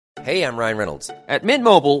Hey, I'm Ryan Reynolds. At Mint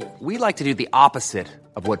Mobile, we like to do the opposite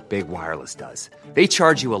of what Big Wireless does. They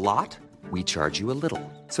charge you a lot, we charge you a little.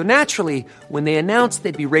 So naturally, when they announced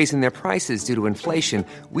they'd be raising their prices due to inflation,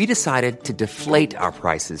 we decided to deflate our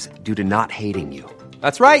prices due to not hating you.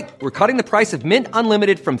 That's right. We're cutting the price of Mint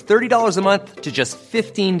Unlimited from $30 a month to just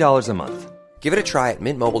 $15 a month. Give it a try at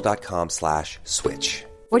mintmobile.com/switch.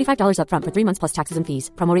 $45 up front for 3 months plus taxes and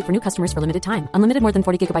fees. Promo rate for new customers for limited time. Unlimited more than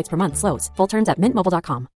 40 gigabytes per month. Slows full terms at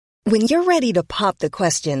mintmobile.com. When you're ready to pop the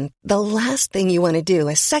question, the last thing you want to do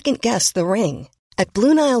is second-guess the ring. At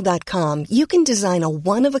BlueNile.com, you can design a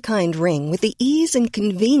one-of-a-kind ring with the ease and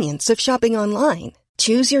convenience of shopping online.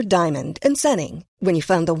 Choose your diamond and setting. When you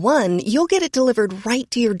find the one, you'll get it delivered right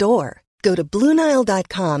to your door. Go to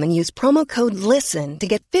BlueNile.com and use promo code LISTEN to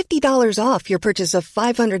get $50 off your purchase of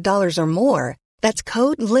 $500 or more. That's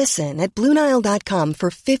code LISTEN at BlueNile.com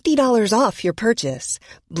for $50 off your purchase.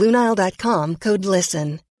 BlueNile.com, code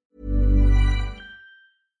LISTEN.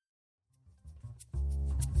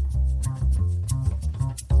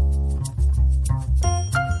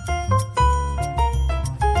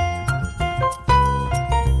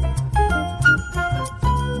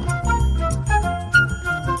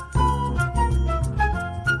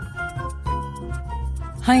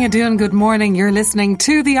 How you doing? Good morning. You're listening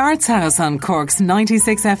to The Arts House on Cork's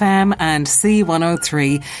 96 FM and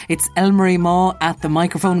C103. It's Elmarie Maw at the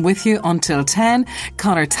microphone with you until 10.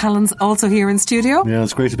 Conor Talon's also here in studio. Yeah,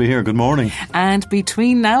 it's great to be here. Good morning. And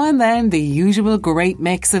between now and then, the usual great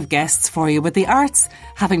mix of guests for you, with the arts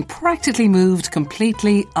having practically moved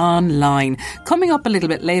completely online. Coming up a little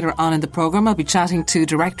bit later on in the programme, I'll be chatting to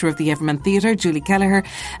Director of the Everyman Theatre, Julie Kelleher,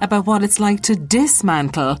 about what it's like to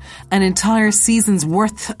dismantle an entire season's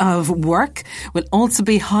worth of work. We'll also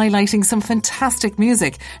be highlighting some fantastic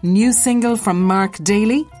music, new single from Mark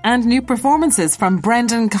Daly, and new performances from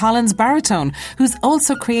Brendan Collins baritone, who's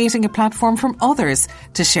also creating a platform for others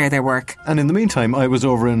to share their work. And in the meantime, I was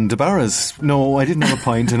over in DeBarra's. No, I didn't have a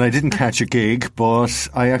pint and I didn't catch a gig, but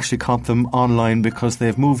I actually caught them online because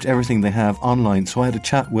they've moved everything they have online. So I had a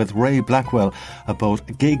chat with Ray Blackwell about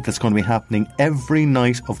a gig that's going to be happening every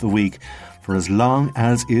night of the week for as long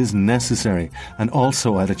as is necessary. And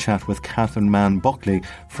also I had a chat with Catherine Mann Buckley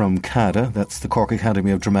from CADA, that's the Cork Academy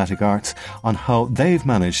of Dramatic Arts, on how they've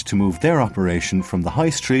managed to move their operation from the high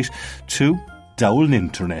street to Dowell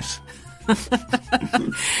Internet.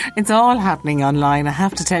 It's all happening online. I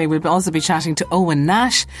have to tell you, we'll also be chatting to Owen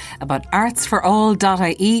Nash about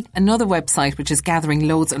artsforall.ie, another website which is gathering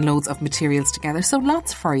loads and loads of materials together. So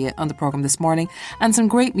lots for you on the programme this morning, and some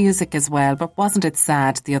great music as well. But wasn't it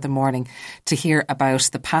sad the other morning to hear about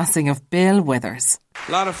the passing of Bill Withers?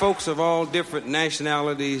 A lot of folks of all different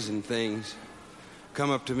nationalities and things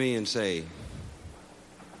come up to me and say,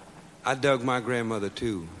 I dug my grandmother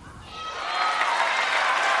too.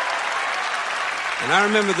 And I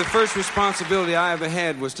remember the first responsibility I ever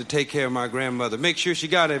had was to take care of my grandmother, make sure she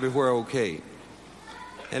got everywhere okay.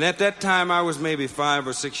 And at that time, I was maybe 5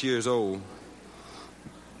 or 6 years old.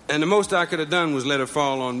 And the most I could have done was let her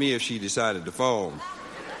fall on me if she decided to fall.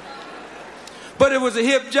 But it was a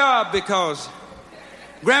hip job because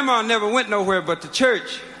Grandma never went nowhere but to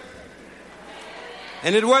church.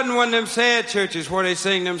 And it wasn't one of them sad churches where they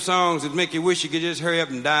sing them songs that make you wish you could just hurry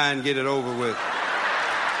up and die and get it over with.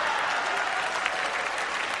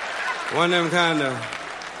 One of them kind of,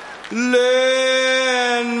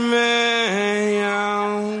 let me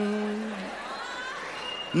on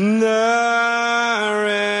the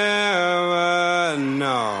river.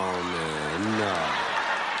 No, man, no.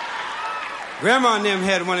 Grandma and them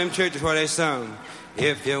had one of them churches where they sung,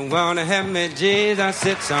 if you want to help me, Jesus,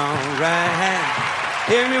 it's all right.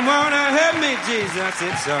 If you want to help me, Jesus,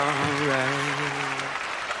 it's all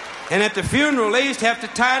right. And at the funeral, they used to have to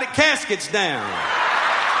tie the caskets down.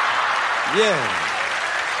 Yeah.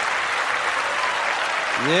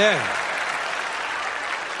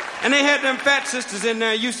 And they had them fat sisters in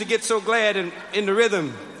there, used to get so glad in the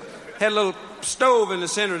rhythm. Had a little stove in the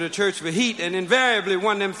center of the church for heat, and invariably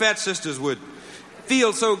one of them fat sisters would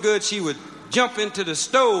feel so good she would jump into the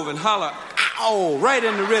stove and holler, ow, right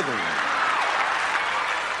in the rhythm.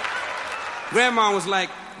 Grandma was like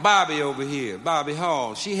Bobby over here, Bobby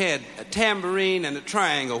Hall. She had a tambourine and a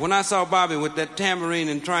triangle. When I saw Bobby with that tambourine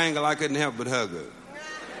and triangle, I couldn't help but hug her.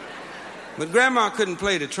 But Grandma couldn't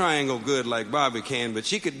play the triangle good like Bobby can, but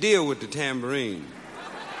she could deal with the tambourine.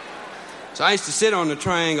 So I used to sit on the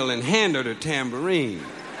triangle and hand her the tambourine.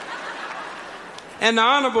 And the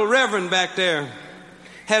Honorable Reverend back there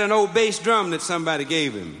had an old bass drum that somebody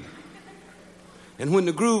gave him. And when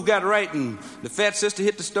the groove got right and the fat sister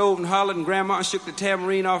hit the stove and hollered and Grandma shook the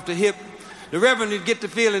tambourine off the hip, the Reverend would get to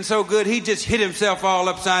feeling so good, he'd just hit himself all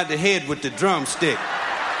upside the head with the drumstick.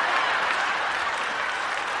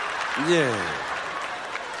 Yeah.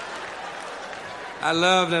 I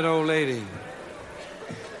love that old lady.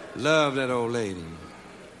 Love that old lady.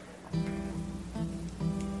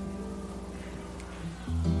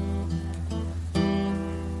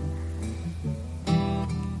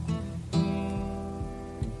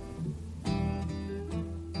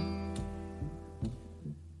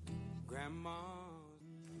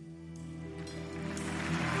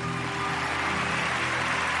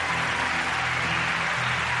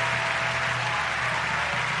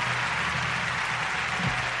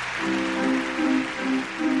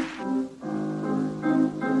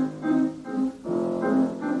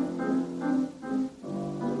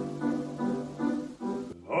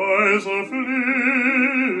 Leise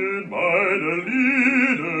fliehen meine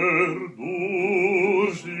Lieder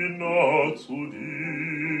durch die Nacht zu dir.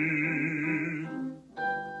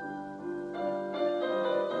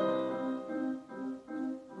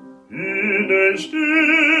 In den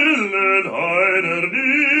Stillen einer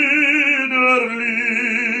Lieder,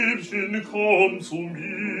 Liebchen, komm zu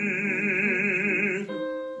mir.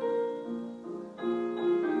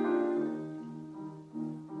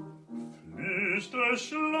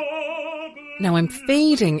 Now, I'm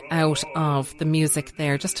fading out of the music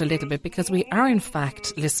there just a little bit because we are in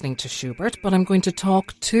fact listening to Schubert, but I'm going to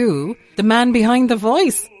talk to the man behind the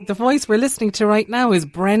voice. The voice we're listening to right now is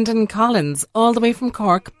Brendan Collins, all the way from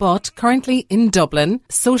Cork, but currently in Dublin,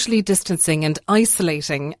 socially distancing and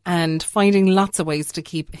isolating and finding lots of ways to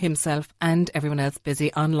keep himself and everyone else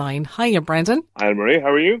busy online. Hiya, Brendan. Hi, Marie.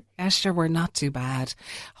 How are you? Yeah, sure, we're not too bad.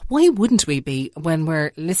 Why wouldn't we be when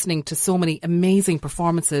we're listening to so many amazing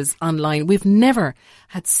performances online? We've never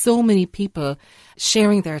had so many people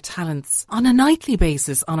sharing their talents on a nightly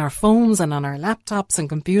basis on our phones and on our laptops and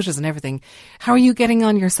computers and everything. How are you getting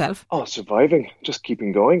on yourself? Oh, surviving. Just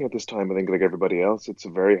keeping going at this time. I think like everybody else, it's a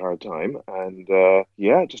very hard time. And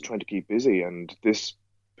just trying to keep busy. And this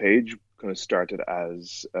page kind of started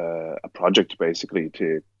as a project basically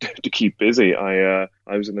to keep busy. I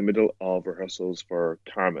was in the middle of rehearsals for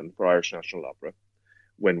Carmen, for Irish National Opera,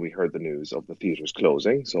 when we heard the news of the theatres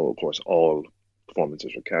closing. So of course all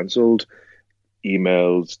performances were cancelled.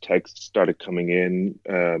 Emails, texts started coming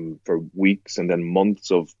in for weeks and then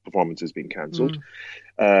months of performances being cancelled.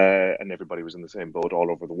 And everybody was in the same boat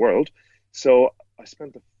all over the world. So I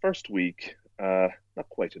spent the first week not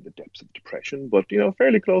quite in the depths of depression, but,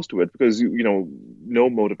 fairly close to it because, no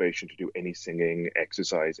motivation to do any singing,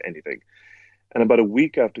 exercise, anything. And about a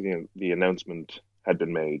week after the announcement had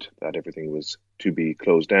been made that everything was to be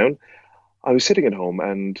closed down, I was sitting at home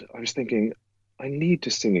and I was thinking, I need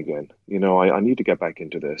to sing again. I need to get back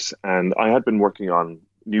into this. And I had been working on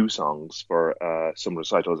new songs for some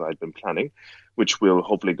recitals I had been planning, which will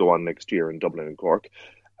hopefully go on next year in Dublin and Cork.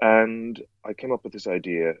 And I came up with this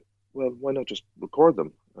idea, well, why not just record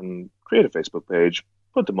them and create a Facebook page,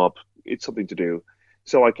 put them up? It's something to do.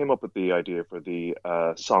 So I came up with the idea for the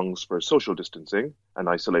Songs for Social Distancing and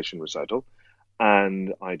Isolation recital,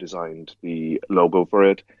 and I designed the logo for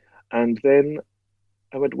it. And then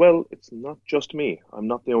I went, well, it's not just me. I'm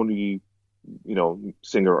not the only,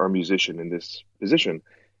 singer or musician in this position.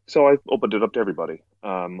 So I opened it up to everybody.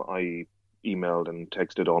 I emailed and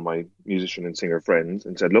texted all my musician and singer friends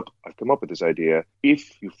and said, look, I've come up with this idea.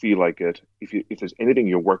 If you feel like it, if there's anything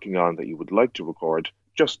you're working on that you would like to record,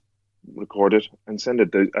 just record it and send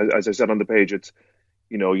it. As I said on the page, it's,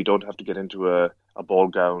 you don't have to get into a ball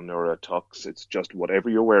gown or a tux. It's just whatever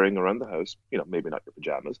you're wearing around the house, maybe not your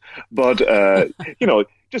pajamas, but,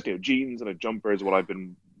 just jeans and a jumper is what I've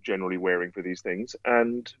been generally wearing for these things.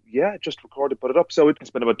 And just record it, put it up. So it's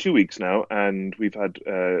been about 2 weeks now and we've had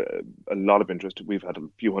a lot of interest. We've had a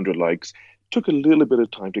few hundred likes. Took a little bit of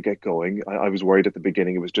time to get going. I was worried at the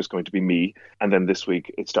beginning it was just going to be me. And then this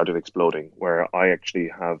week it started exploding where I actually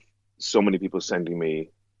have so many people sending me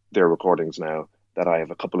their recordings now that I have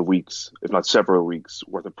a couple of weeks, if not several weeks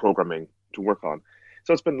worth of programming to work on.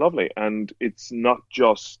 So it's been lovely. And it's not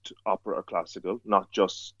just opera or classical, not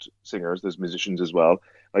just singers, there's musicians as well.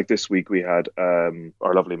 Like this week we had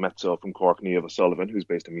our lovely mezzo from Cork, Niamh O'Sullivan, who's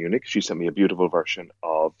based in Munich. She sent me a beautiful version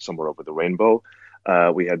of Somewhere Over the Rainbow.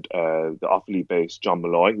 We had the Offaly-based John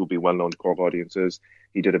Malloy, who'll be well known to Cork audiences.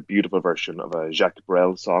 He did a beautiful version of a Jacques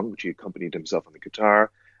Brel song, which he accompanied himself on the guitar.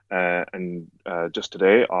 And just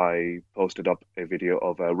today, I posted up a video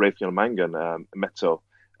of Raphael Mangan, mezzo,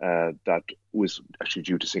 that was actually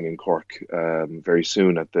due to sing in Cork very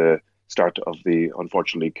soon at the start of the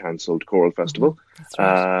unfortunately cancelled choral festival. That's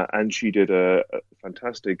right. And she did a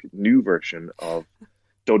fantastic new version of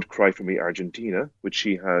Don't Cry For Me Argentina, which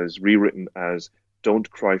she has rewritten as Don't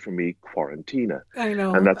Cry For Me Quarantina. I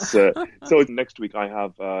know. And that's so next week I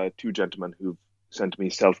have two gentlemen who've sent me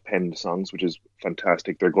self-penned songs, which is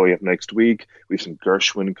fantastic. They're going up next week. We have some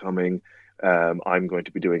Gershwin coming. I'm going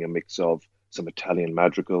to be doing a mix of some Italian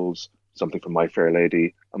madrigals, something from My Fair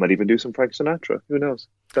Lady. I might even do some Frank Sinatra. Who knows?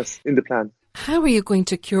 That's in the plan. How are you going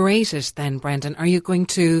to curate it then, Brendan? Are you going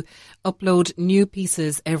to upload new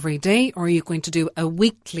pieces every day, or are you going to do a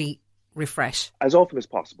weekly refresh? As often as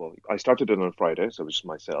possible. I started it on Friday, so it was just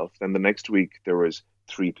myself. Then the next week there was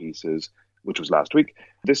 3 pieces, which was last week.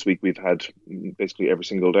 This week we've had basically every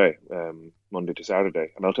single day, Monday to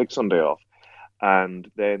Saturday, and I'll take Sunday off.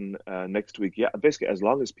 And then next week, basically as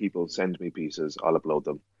long as people send me pieces, I'll upload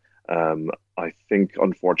them. I think,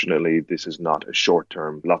 unfortunately, this is not a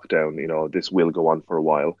short-term lockdown. This will go on for a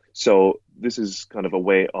while. So this is kind of a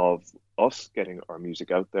way of us getting our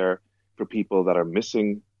music out there for people that are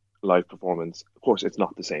missing live performance. Of course, it's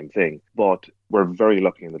not the same thing, but we're very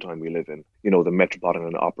lucky in the time we live in. The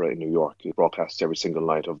Metropolitan Opera in New York, it broadcasts every single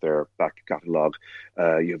night of their back catalogue.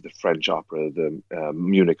 You have the French Opera, the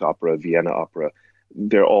Munich Opera, Vienna Opera.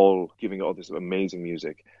 They're all giving all this amazing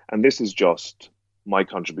music. And this is just my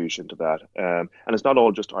contribution to that. And it's not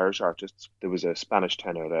all just Irish artists. There was a Spanish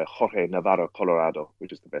tenor, Jorge Navarro Colorado,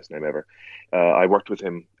 which is the best name ever. I worked with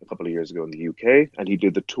him a couple of years ago in the UK, and he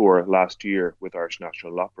did the tour last year with Irish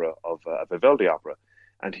National Opera of Vivaldi opera.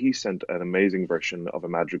 And he sent an amazing version of a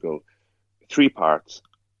madrigal, 3 parts,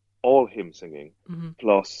 all him singing,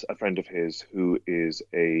 plus a friend of his who is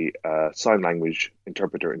a sign language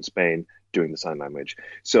interpreter in Spain doing the sign language.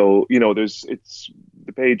 So, it's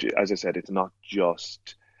the page, as I said, it's not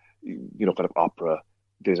just, kind of opera.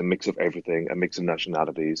 There's a mix of everything, a mix of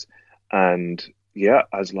nationalities. And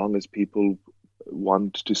as long as people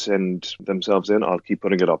want to send themselves in, I'll keep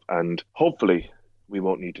putting it up. And hopefully we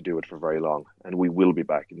won't need to do it for very long, and we will be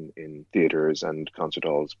back in theatres and concert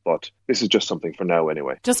halls. But this is just something for now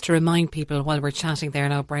anyway. Just to remind people while we're chatting there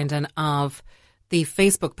now, Brendan, of the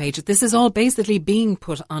Facebook page. This is all basically being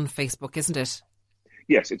put on Facebook, isn't it?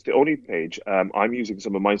 Yes, it's the only page. I'm using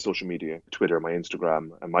some of my social media, Twitter, my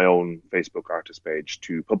Instagram, and my own Facebook artist page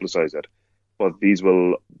to publicise it. But these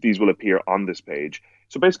will appear on this page.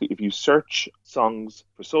 So basically, if you search songs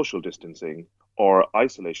for social distancing or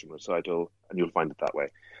isolation recital, and you'll find it that way.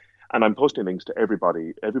 And I'm posting links to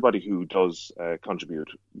everybody. Everybody who does contribute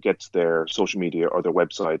gets their social media or their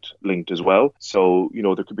website linked as well. So,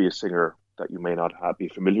 there could be a singer that you may not be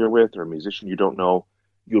familiar with, or a musician you don't know.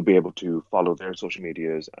 You'll be able to follow their social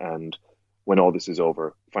medias, and when all this is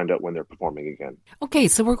over, find out when they're performing again. Okay,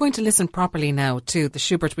 so we're going to listen properly now to the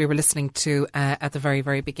Schubert we were listening to at the very,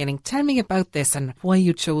 very beginning. Tell me about this and why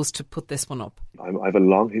you chose to put this one up. I have a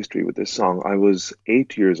long history with this song. I was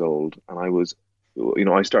 8 years old, and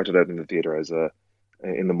I started out in the theatre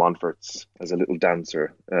in the Montforts as a little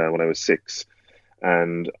dancer when I was 6.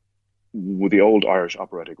 And with the old Irish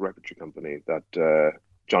Operatic Repertory Company that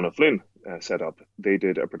John O'Flynn set up, they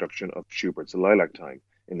did a production of Schubert's Lilac Time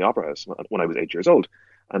in the Opera House when I was 8 years old.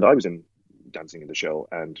 And I was dancing in the show,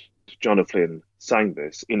 and John O'Flynn sang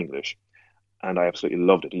this in English. And I absolutely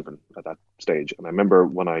loved it even at that stage. And I remember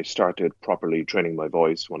when I started properly training my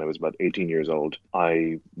voice when I was about 18 years old,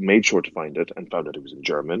 I made sure to find it and found that it was in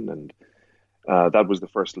German. And that was the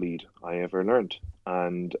first lead I ever learned.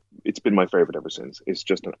 And it's been my favorite ever since. It's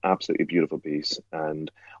just an absolutely beautiful piece.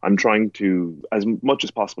 And I'm trying to, as much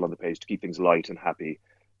as possible on the page, to keep things light and happy.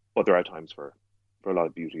 But there are times for a lot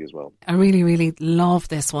of beauty as well. I really, really love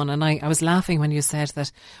this one. And I was laughing when you said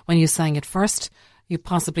that when you sang it first, you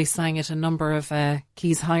possibly sang it a number of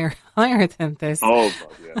keys higher than this. Oh,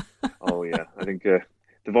 God, yeah. Oh, yeah. I think the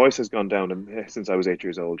voice has gone down since I was 8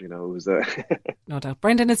 years old. It was no doubt.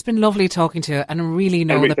 Brendan, it's been lovely talking to you, and I really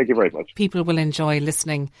know that thank you very much. People will enjoy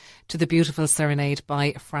listening to the beautiful serenade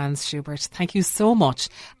by Franz Schubert. Thank you so much.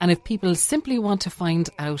 And if people simply want to find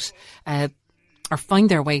out or find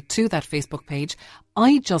their way to that Facebook page,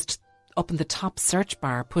 I just up in the top search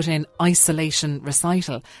bar put in isolation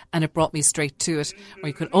recital, and it brought me straight to it. Or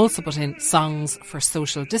you could also put in songs for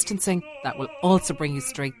social distancing. That will also bring you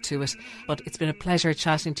straight to it. But it's been a pleasure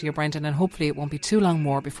chatting to you, Brendan, and hopefully it won't be too long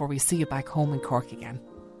more before we see you back home in Cork again.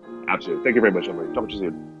 Absolutely. Thank you very much, Emily. Talk to you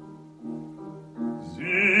soon.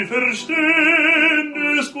 Sie verstehen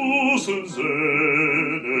des großen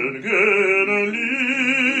Seelen keine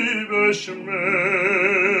Liebe schmerzt,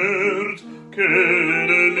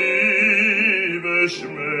 keine Liebe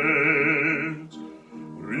schmerzt.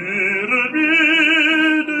 Rühre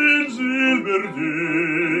mir den Silberdünen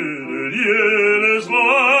jedes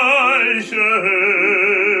weiche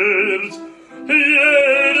Herz,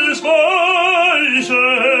 jedes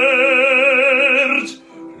weiche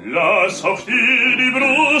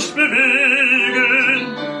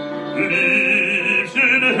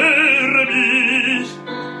mich.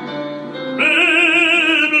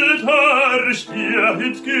 Bebet herrscht ihr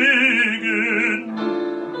entgegen.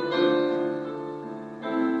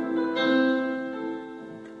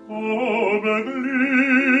 Komm,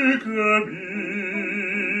 beglücke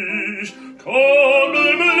mich, komm,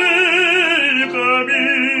 belebe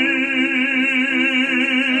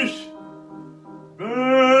mich,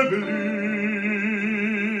 beglücke mich.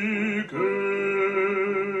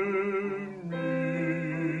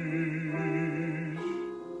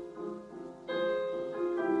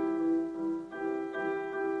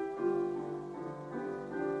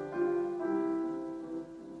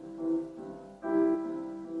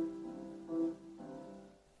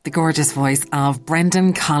 The gorgeous voice of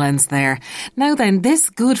Brendan Collins there. Now then, this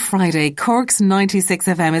Good Friday, Cork's 96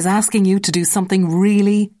 FM is asking you to do something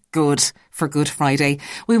really good for Good Friday.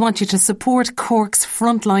 We want you to support Cork's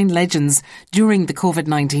frontline legends during the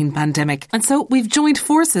COVID-19 pandemic. And so we've joined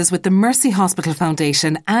forces with the Mercy Hospital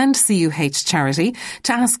Foundation and CUH Charity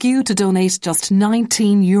to ask you to donate just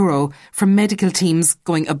 €19 from medical teams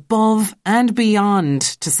going above and beyond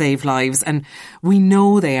to save lives. And we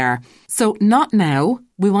know they are. So not now.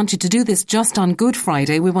 We want you to do this just on Good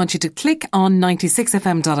Friday. We want you to click on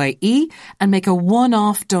 96fm.ie and make a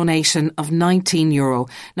one-off donation of €19.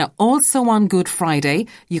 Now, also on Good Friday,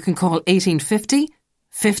 you can call 1850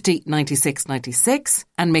 50 96 96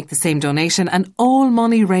 and make the same donation, and all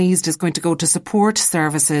money raised is going to go to support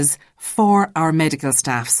services for our medical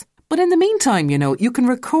staffs. But in the meantime, you know, you can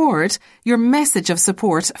record your message of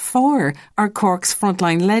support for our Cork's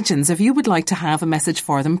frontline legends. If you would like to have a message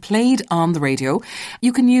for them played on the radio,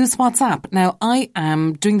 you can use WhatsApp. Now, I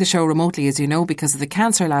am doing the show remotely, as you know, because of the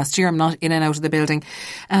cancer last year. I'm not in and out of the building.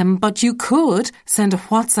 But you could send a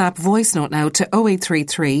WhatsApp voice note now to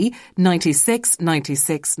 0833 96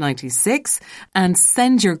 96 96 and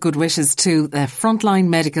send your good wishes to the frontline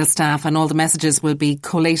medical staff, and all the messages will be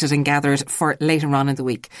collated and gathered for later on in the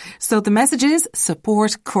week. So the message is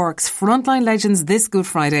support Cork's frontline legends this Good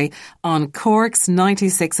Friday on Cork's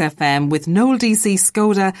 96 FM with Noel DC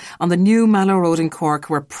Skoda on the new Mallow Road in Cork.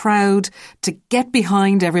 We're proud to get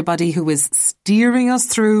behind everybody who is steering us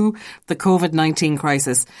through the COVID-19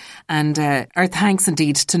 crisis. And our thanks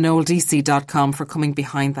indeed to noeldc.com for coming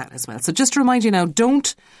behind that as well. So just to remind you now,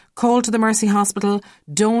 don't call to the Mercy Hospital,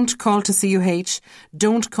 don't call to CUH,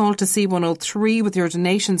 don't call to C103 with your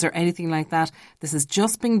donations or anything like that. This is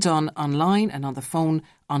just being done online and on the phone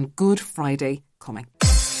on Good Friday coming.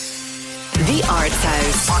 The Arts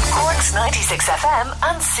House on Cork's 96 FM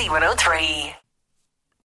and C103.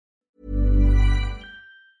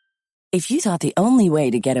 If you thought the only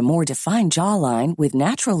way to get a more defined jawline with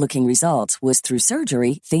natural-looking results was through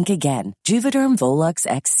surgery, think again. Juvederm Volux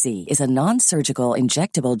XC is a non-surgical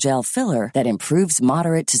injectable gel filler that improves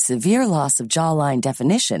moderate to severe loss of jawline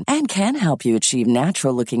definition and can help you achieve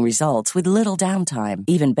natural-looking results with little downtime.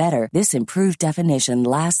 Even better, this improved definition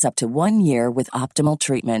lasts up to 1 year with optimal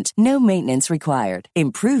treatment. No maintenance required.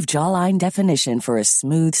 Improve jawline definition for a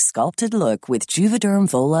smooth, sculpted look with Juvederm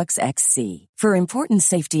Volux XC. For important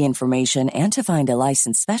safety information and to find a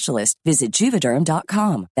licensed specialist, visit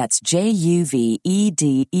Juvederm.com. That's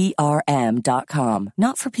JUVEDERM.com.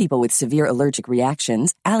 Not for people with severe allergic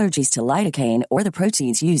reactions, allergies to lidocaine, or the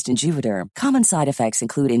proteins used in Juvederm. Common side effects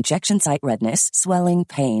include injection site redness, swelling,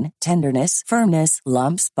 pain, tenderness, firmness,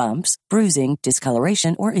 lumps, bumps, bruising,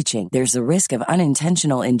 discoloration, or itching. There's a risk of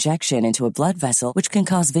unintentional injection into a blood vessel, which can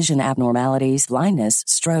cause vision abnormalities, blindness,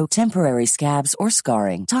 stroke, temporary scabs, or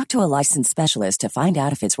scarring. Talk to a licensed specialist to find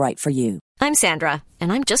out if it's right for you. I'm Sandra,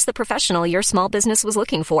 and I'm just the professional your small business was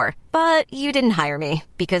looking for. But you didn't hire me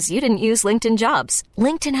because you didn't use LinkedIn Jobs.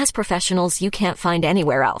 LinkedIn has professionals you can't find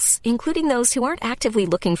anywhere else, including those who aren't actively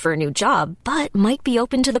looking for a new job, but might be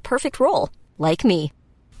open to the perfect role, like me.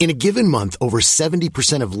 In a given month, over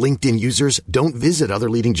 70% of LinkedIn users don't visit other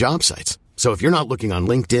leading job sites. So if you're not looking on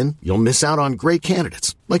LinkedIn, you'll miss out on great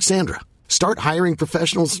candidates like Sandra. Start hiring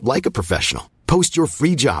professionals like a professional. Post your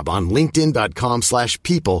free job on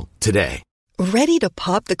linkedin.com/people today. Ready to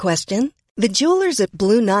pop the question? The jewelers at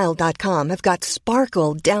BlueNile.com have got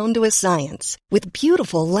sparkle down to a science with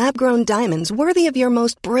beautiful lab-grown diamonds worthy of your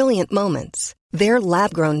most brilliant moments. Their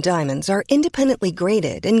lab-grown diamonds are independently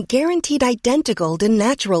graded and guaranteed identical to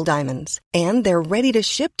natural diamonds, and they're ready to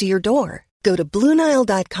ship to your door. Go to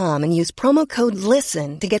BlueNile.com and use promo code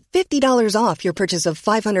LISTEN to get $50 off your purchase of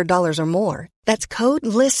 $500 or more. That's code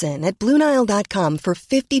LISTEN at BlueNile.com for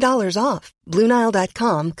 $50 off.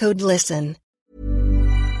 BlueNile.com, code LISTEN.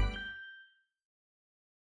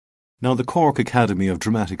 Now, the Cork Academy of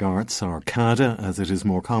Dramatic Arts, or CADA as it is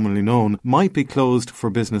more commonly known, might be closed for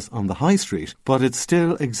business on the high street, but it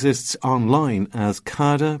still exists online as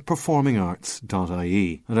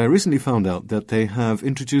cadaperformingarts.ie. And I recently found out that they have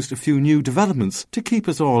introduced a few new developments to keep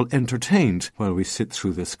us all entertained while we sit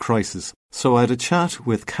through this crisis. So I had a chat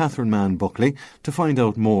with Catherine Mann Buckley to find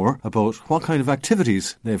out more about what kind of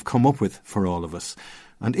activities they've come up with for all of us.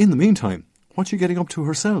 And in the meantime, what's she getting up to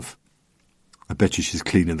herself? I bet you she's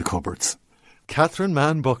cleaning the cupboards. Catherine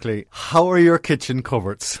Mann Buckley, how are your kitchen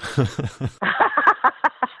cupboards?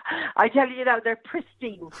 I tell you now, they're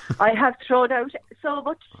pristine. I have thrown out so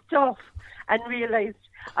much stuff and realised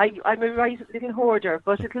I'm a right little hoarder,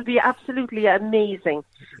 but it'll be absolutely amazing.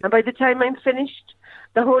 And by the time I'm finished,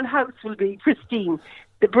 the whole house will be pristine.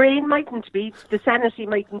 The brain mightn't be, the sanity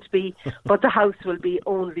mightn't be, but the house will be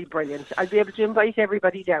only brilliant. I'll be able to invite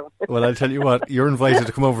everybody down. Well, I'll tell you what, you're invited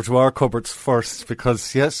to come over to our cupboards first,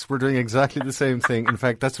 because yes, we're doing exactly the same thing. In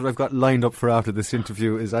fact, that's what I've got lined up for after this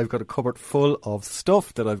interview, is I've got a cupboard full of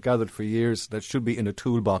stuff that I've gathered for years that should be in a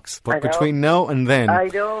toolbox. But between now and then,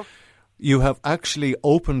 I know. You have actually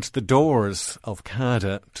opened the doors of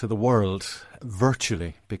CADA to the world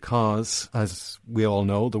virtually because, as we all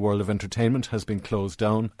know, the world of entertainment has been closed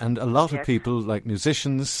down, and a lot of people, like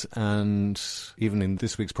musicians, and even in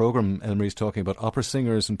this week's programme, Elmary's talking about opera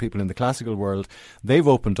singers and people in the classical world, they've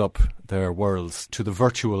opened up their worlds to the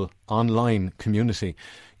virtual online community.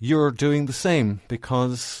 You're doing the same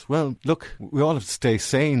because, well, look, we all have to stay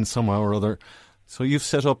sane somehow or other. So you've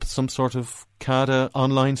set up some sort of CADA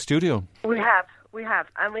online studio. We have,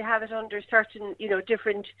 and we have it under certain,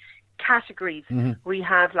 different categories. Mm-hmm. We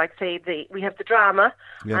have, we have the drama,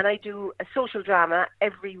 and I do a social drama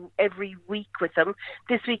every week with them.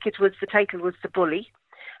 This week the title was The Bully,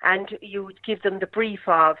 and you would give them the brief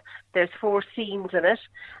of, there's 4 scenes in it,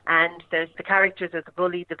 and there's the characters of the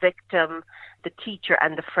bully, the victim, the teacher,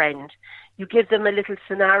 and the friend. You give them a little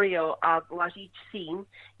scenario of what each scene,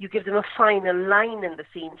 you give them a final line in the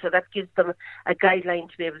scene, so that gives them a guideline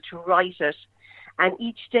to be able to write it. And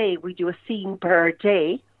each day we do a scene per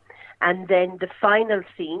day, and then the final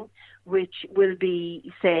scene, which will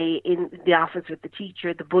be, say, in the office with the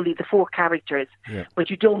teacher, the bully, the 4 characters. Yeah. But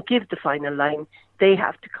you don't give the final line. They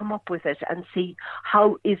have to come up with it and see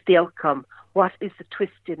how is the outcome. What is the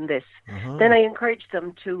twist in this? Uh-huh. Then I encourage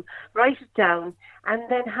them to write it down and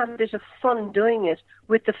then have a bit of fun doing it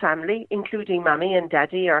with the family, including Mommy and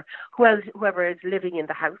Daddy or whoever is living in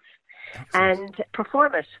the house. Excellent. And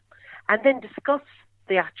perform it. And then discuss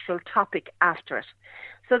the actual topic after it.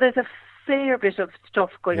 So there's a fair bit of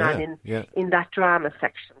stuff going on in that drama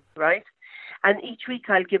section, right? And each week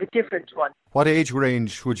I'll give a different one. What age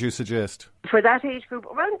range would you suggest? For that age group,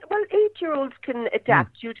 well, 8-year-olds can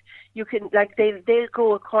adapt. You can, they'll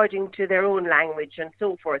go according to their own language and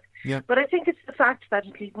so forth. Yeah. But I think it's the fact that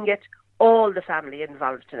you can get all the family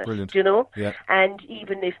involved in it. Brilliant. Yeah. And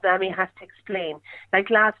even if Mammy has to explain.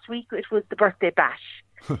 Like last week, it was the birthday bash.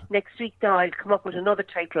 Next week now I'll come up with another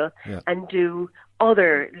title and do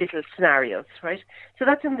other little scenarios, right? So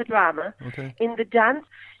that's in the drama. Okay. In the dance,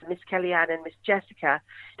 Miss Kellyanne and Miss Jessica,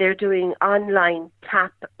 they're doing online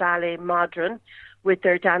tap, ballet, modern with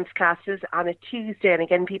their dance classes on a Tuesday, and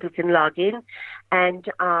again people can log in. And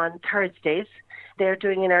on Thursdays, they're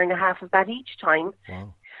doing an hour and a half of that each time.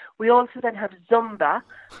 Wow. We also then have Zumba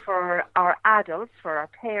for our adults, for our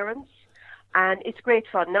parents. And it's great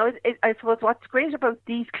fun. Now, I suppose what's great about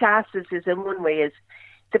these classes is, in one way, is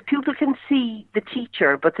that people can see the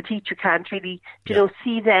teacher, but the teacher can't really,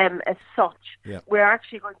 see them as such. Yeah. We're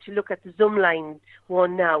actually going to look at the Zoomline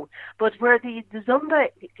one now. But where the Zumba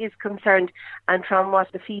is concerned, and from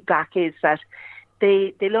what the feedback is, that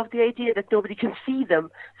they love the idea that nobody can see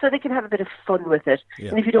them, so they can have a bit of fun with it.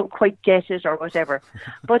 Yeah. And if you don't quite get it or whatever.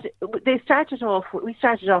 But we started off on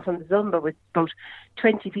the Zumba with about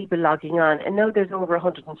 20 people logging on, and now there's over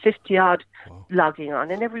 150 odd logging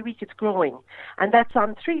on, and every week it's growing. And that's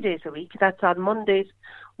on 3 days a week. That's on Mondays,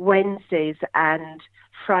 Wednesdays and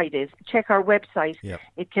Fridays. Check our website. Yep.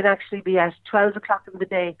 It can actually be at 12 o'clock in the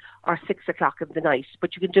day or 6 o'clock in the night,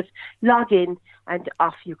 but you can just log in and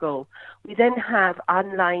off you go. We then have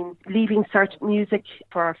online Leaving Cert music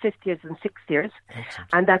for our 5th years and 6th years. Excellent.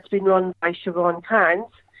 And that's been run by Siobhan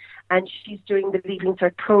Carnes, and she's doing the Leaving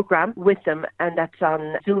Cert program with them, and that's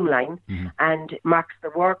on Zoomline. Mm-hmm. And marks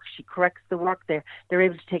the work, she corrects the work. They're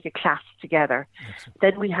able to take a class together. Excellent.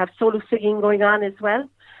 Then we have solo singing going on as well,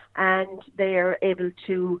 and they are able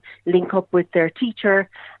to link up with their teacher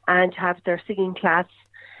and have their singing class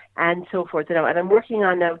and so forth. And I'm working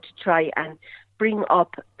on now to try and bring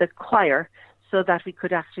up the choir so that we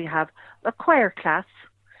could actually have a choir class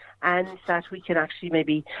and that we can actually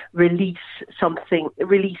maybe release a song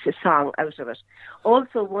out of it.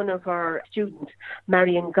 Also, one of our students,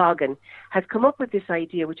 Marion Goggin, has come up with this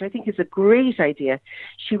idea, which I think is a great idea.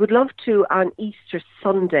 She would love to, on Easter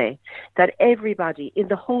Sunday, that everybody in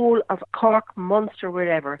the whole of Cork, Munster,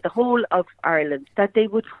 wherever, the whole of Ireland, that they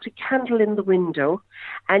would put a candle in the window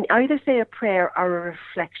and either say a prayer or a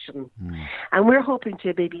reflection. And we're hoping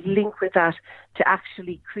to maybe link with that to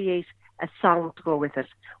actually create a song to go with it,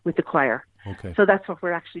 with the choir. Okay. So that's what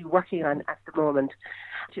we're actually working on at the moment.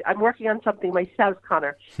 I'm working on something myself,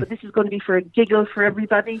 Conor, but this is going to be for a giggle for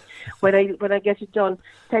everybody. When I get it done,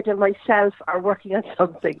 Ted and myself are working on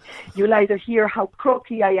something. You'll either hear how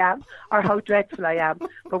croaky I am or how dreadful I am,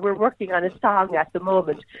 but we're working on a song at the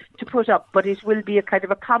moment to put up, but it will be a kind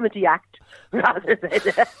of a comedy act rather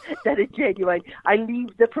than a genuine. I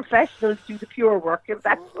leave the professionals do the pure work, if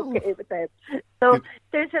that's okay with them. So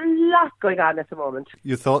there's a lot going on at the moment.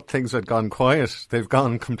 You thought things had gone quiet. They've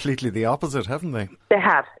gone completely the opposite, haven't they? They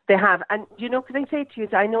have. And, you know, can I say to you,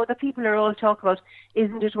 I know that people are all talking about,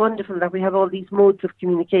 isn't it wonderful that we have all these modes of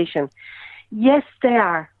communication? Yes, they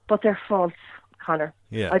are, but they're false, Conor.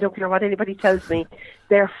 Yeah. I don't care what anybody tells me.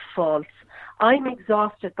 They're false. I'm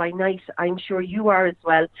exhausted by night. I'm sure you are as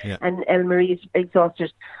well. Yeah. And Elle-Marie is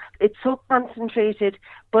exhausted. It's so concentrated.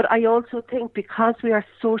 But I also think because we are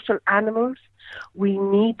social animals, we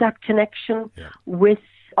need that connection with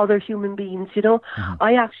other human beings, you know.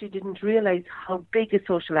 I actually didn't realise how big a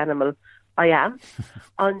social animal I am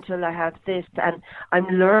until I have this, and I'm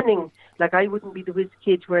learning. Like, I wouldn't be the whiz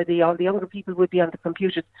kid where all the younger people would be on the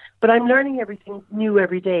computers, but I'm learning everything new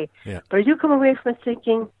every day. But I do come away from it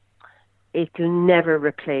thinking it'll never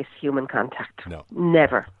replace human contact. No.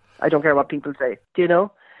 Never. I don't care what people say, do you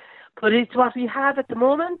know? But it's what we have at the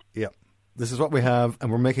moment. Yeah. This is what we have, and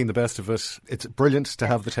we're making the best of it. It's brilliant to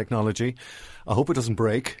have the technology. I hope it doesn't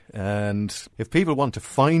break. And if people want to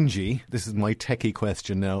find you, this is my techie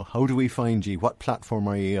question now. How do we find you? What platform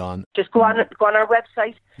are you on? Just go on our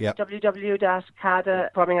website, Yep.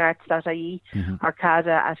 www.cada.performingarts.ie or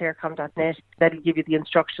cada@aircom.net. That'll give you the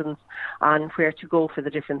instructions on where to go for the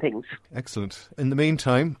different things. Excellent. In the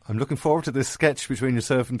meantime, I'm looking forward to this sketch between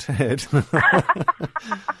yourself and Ted.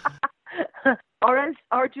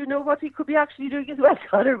 Or do you know what we could be actually doing as well,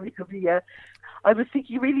 Conor? We could be, I was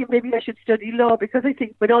thinking really maybe I should study law, because I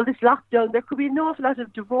think with all this lockdown there could be an awful lot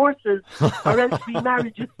of divorces or else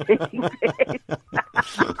remarriages taking place.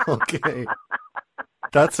 Okay.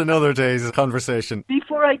 That's another day's conversation.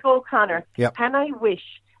 Before I go, Conor, Yep. can I wish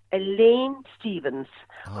Elaine Stevens,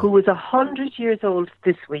 who was 100 years old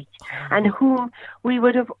this week, and whom we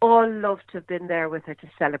would have all loved to have been there with her to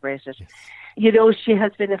celebrate it. Yes. You know, she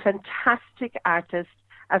has been a fantastic artist,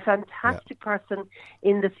 a fantastic person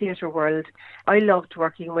in the theatre world. I loved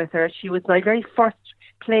working with her. She was my very first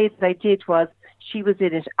play that I did she was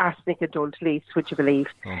in it, Arsenic and Don't Lease, would you believe?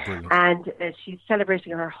 Oh, brilliant. And she's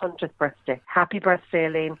celebrating her 100th birthday. Happy birthday,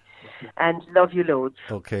 Elaine, and love you loads.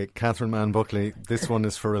 Okay, Catherine Mann Buckley, this one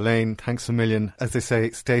is for Elaine. Thanks a million. As they say,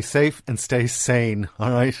 stay safe and stay sane, all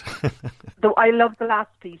right? Though I love the last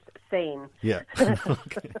piece, sane. Yeah.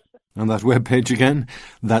 Okay. On that webpage again,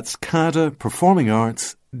 that's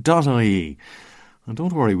cadaperformingarts.ie. And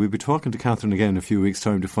don't worry, we'll be talking to Catherine again in a few weeks'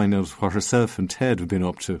 time to find out what herself and Ted have been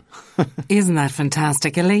up to. Isn't that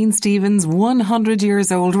fantastic? Elaine Stevens, 100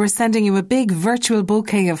 years old. We're sending you a big virtual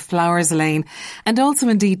bouquet of flowers, Elaine. And also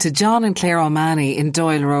indeed to John and Claire O'Mahony in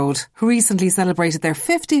Doyle Road, who recently celebrated their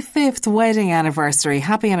 55th wedding anniversary.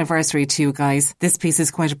 Happy anniversary to you guys. This piece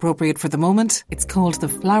is quite appropriate for the moment. It's called The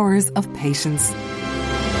Flowers of Patience.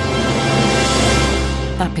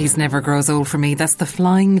 That piece never grows old for me. That's the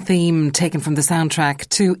flying theme taken from the soundtrack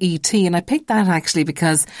to E.T. And I picked that actually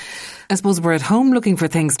because I suppose we're at home looking for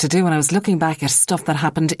things to do, and I was looking back at stuff that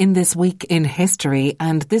happened in this week in history.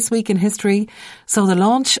 And this week in history saw the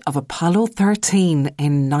launch of Apollo 13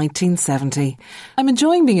 in 1970. I'm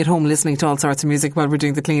enjoying being at home listening to all sorts of music while we're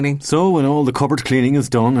doing the cleaning. So when all the cupboard cleaning is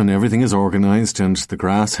done and everything is organised and the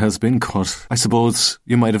grass has been cut, I suppose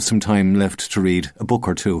you might have some time left to read a book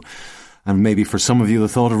or two. And maybe for some of you the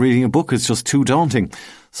thought of reading a book is just too daunting.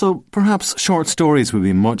 So perhaps short stories would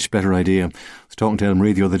be a much better idea. I was talking to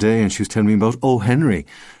Elle-Marie the other day and she was telling me about O. Henry,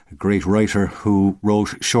 a great writer who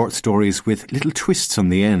wrote short stories with little twists on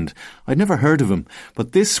the end. I'd never heard of him,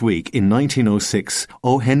 but this week in 1906,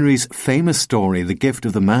 O. Henry's famous story, The Gift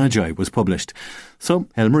of the Magi, was published. So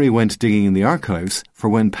Elle-Marie went digging in the archives for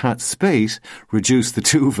when Pat Spate reduced the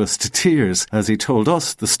two of us to tears as he told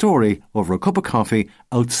us the story over a cup of coffee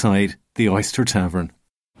outside the Oyster Tavern.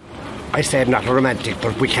 I said not a romantic,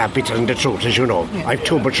 but we can't be telling the truth, as you know. I've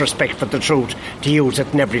too much respect for the truth to use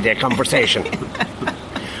it in everyday conversation.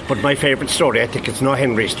 But my favourite story, I think it's No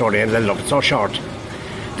Henry's story, and I love it, so short.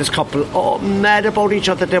 This couple, mad about each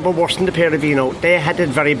other. They were worse than the pair of Vino. They had it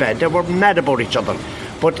very bad. They were mad about each other.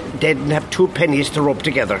 But they didn't have 2 pennies to rub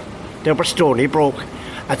together. They were stony broke.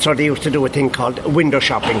 And so they used to do a thing called window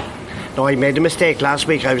shopping. Now, I made a mistake last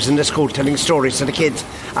week. I was in the school telling stories to the kids,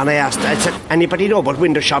 and I said, anybody know about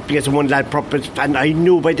window shopping? As one lad proposed, and I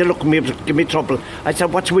knew by the look of me it would give me trouble. I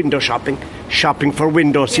said, what's window shopping? Shopping for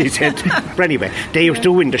windows, he said. But anyway, they used to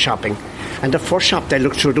do window shopping. And the first shop they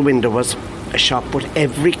looked through the window was a shop with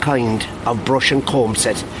every kind of brush and comb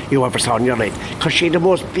set you ever saw in your life. Because she had the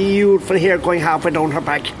most beautiful hair going halfway down her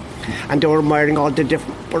back. And they were admiring all the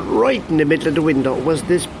different... But right in the middle of the window was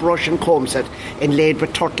this brush and comb set inlaid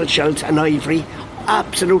with turtle shells and ivory.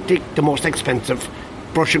 Absolutely the most expensive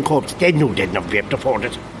brush and combs. They knew they'd never be able to afford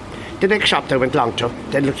it. The next shop they went along to,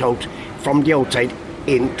 they looked out from the outside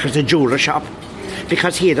in. It was a jeweller shop.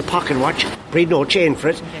 Because he had a pocket watch, but he had no chain for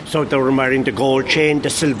it. So they were admiring the gold chain,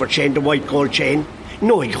 the silver chain, the white gold chain.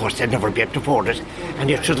 Knowing, of course, they'd never be able to afford it.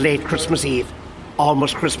 And it was late Christmas Eve.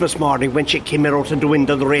 Almost Christmas morning when she came out of the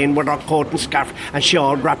window, the rain with her coat and scarf, and she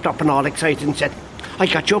all wrapped up and all excited and said, I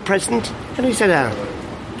got you a present. And he said,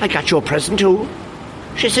 I got you a present too.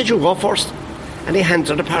 She said, you go first. And he hands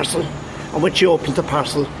her the parcel. And when she opened the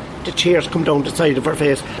parcel, the tears come down the side of her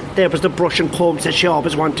face. There was the brush and comb that she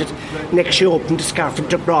always wanted. Next she opened the scarf and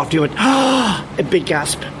took it off. You went, a big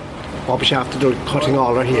gasp. What was she have to do? Cutting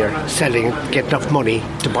all her hair, selling, get enough money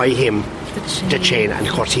to buy him the chain. And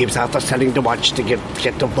of course he was after selling the watch to get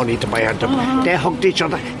enough money to buy her. They hugged each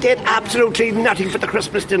other. They had absolutely nothing for the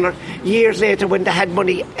Christmas dinner. Years later, when they had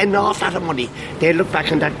money, an awful lot of money, they look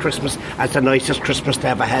back on that Christmas as the nicest Christmas they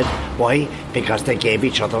ever had. Why? Because they gave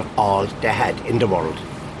each other all they had in the world.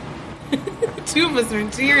 Two of us are in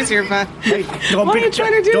tears here, Pat. Hey, what are you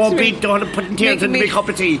trying to do? Don't put tears in my cup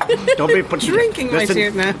of tea. Don't be putting drinking my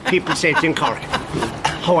tears now. People say it in Cork.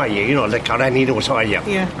 How are you? You know, like Annie knows how are you?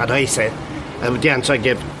 Yeah. And I said, the answer I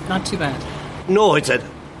gave. Not too bad. No, I said,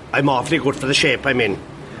 I'm awfully good for the shape I'm in.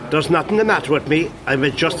 There's nothing the matter with me. I'm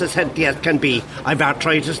just as healthy as can be. I've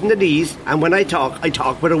arthritis in the knees, and when I talk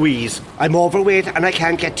with a wheeze. I'm overweight and I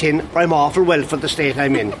can't get thin, or I'm awful well for the state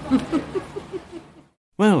I'm in.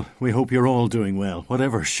 Well, we hope you're all doing well,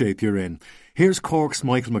 whatever shape you're in. Here's Cork's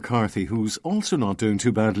Michael McCarthy, who's also not doing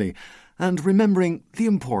too badly, and remembering the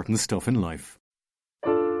important stuff in life.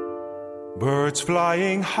 Birds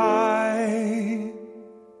flying high,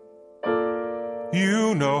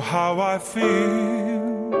 you know how I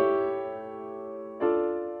feel.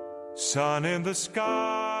 Sun in the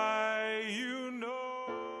sky, you know.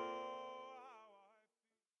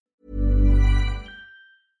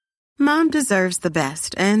 Mom deserves the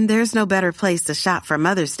best, and there's no better place to shop for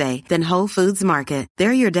Mother's Day than Whole Foods Market.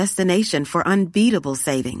 They're your destination for unbeatable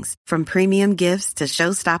savings, from premium gifts to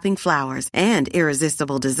show-stopping flowers and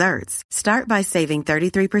irresistible desserts. Start by saving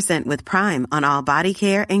 33% with Prime on all body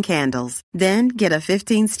care and candles. Then get a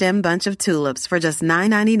 15-stem bunch of tulips for just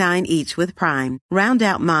 $9.99 each with Prime. Round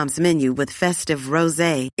out Mom's menu with festive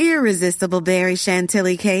rosé, irresistible berry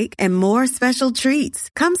chantilly cake, and more special treats.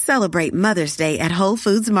 Come celebrate Mother's Day at Whole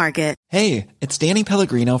Foods Market. Hey, it's Danny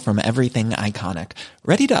Pellegrino from Everything Iconic.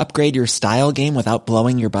 Ready to upgrade your style game without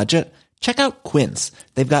blowing your budget? Check out Quince.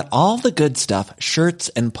 They've got all the good stuff, shirts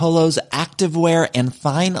and polos, activewear, and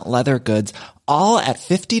fine leather goods, all at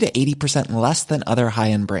 50 to 80% less than other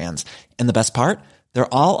high-end brands. And the best part?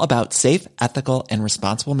 They're all about safe, ethical, and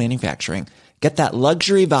responsible manufacturing. Get that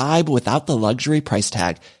luxury vibe without the luxury price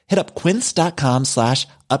tag. Hit up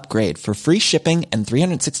quince.com/upgrade for free shipping and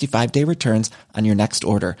 365-day returns on your next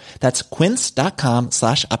order. That's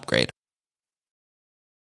quince.com/upgrade.